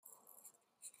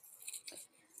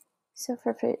So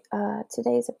for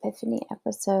today's Epiphany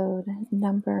episode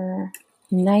number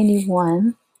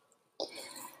 91,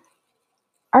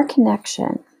 our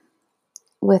connection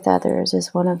with others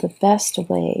is one of the best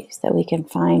ways that we can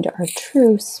find our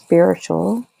true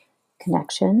spiritual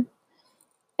connection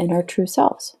and our true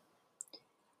selves.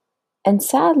 And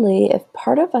sadly, if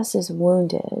part of us is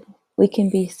wounded, we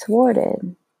can be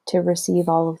thwarted to receive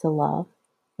all of the love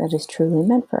that is truly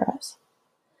meant for us.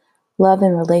 Love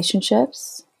in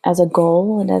relationships as a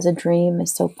goal and as a dream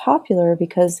is so popular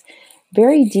because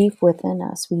very deep within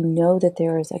us, we know that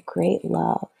there is a great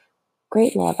love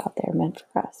out there meant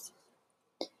for us.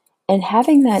 And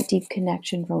having that deep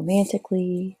connection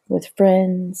romantically, with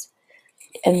friends,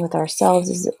 and with ourselves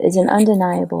is an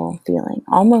undeniable feeling,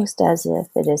 almost as if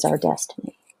it is our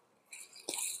destiny.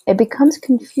 It becomes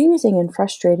confusing and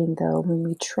frustrating, though, when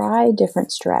we try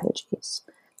different strategies,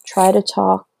 try to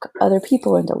talk other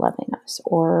people into loving us,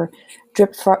 or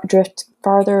drift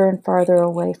farther and farther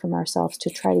away from ourselves to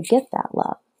try to get that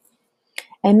love.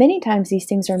 And many times these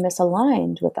things are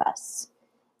misaligned with us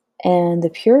and the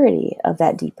purity of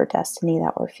that deeper destiny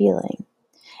that we're feeling.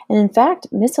 And in fact,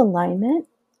 misalignment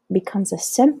becomes a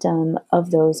symptom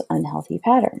of those unhealthy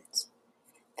patterns.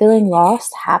 Feeling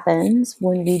lost happens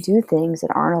when we do things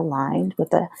that aren't aligned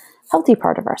with the healthy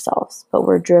part of ourselves, but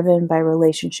we're driven by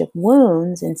relationship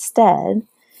wounds instead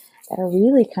that are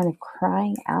really kind of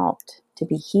crying out to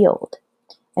be healed.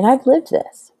 And I've lived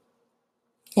this.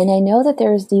 And I know that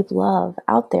there is deep love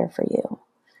out there for you.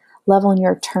 Love on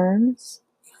your terms,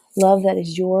 love that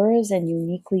is yours and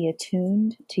uniquely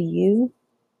attuned to you.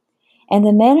 And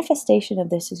the manifestation of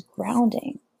this is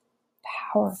grounding,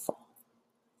 powerful,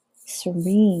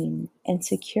 serene, and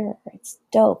secure. It's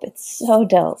dope. It's so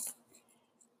dope.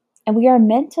 And we are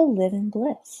meant to live in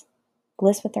bliss.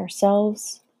 Bliss with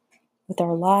ourselves, with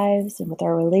our lives, and with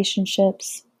our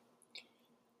relationships.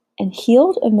 And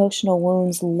healed emotional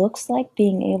wounds looks like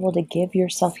being able to give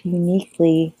yourself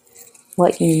uniquely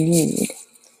what you need.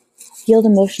 Healed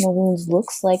emotional wounds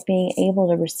looks like being able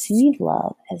to receive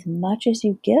love as much as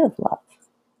you give love.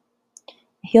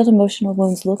 Healed emotional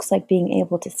wounds looks like being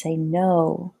able to say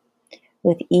no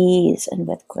with ease and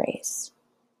with grace.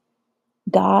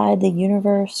 God, the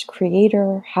universe,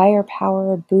 creator, higher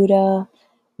power, Buddha,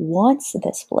 wants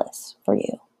this bliss for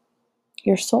you.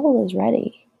 Your soul is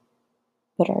ready,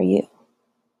 but are you?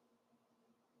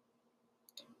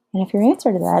 And if your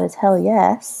answer to that is hell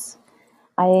yes,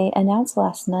 I announced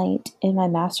last night in my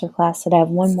masterclass that I have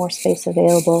one more space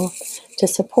available to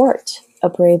support a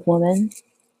brave woman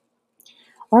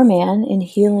or man in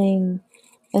healing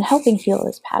and helping heal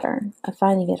this pattern of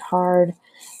finding it hard,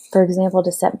 for example,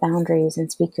 to set boundaries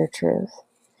and speak your truth.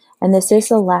 And this is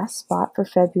the last spot for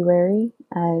February.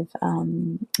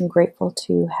 I'm grateful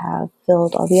to have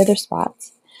filled all the other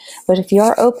spots. But if you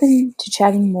are open to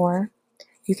chatting more,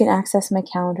 you can access my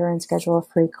calendar and schedule a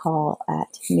free call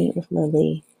at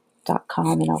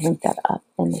meetwithlily.com, and I'll link that up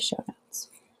in the show notes.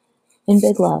 In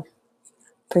big love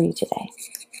for you today.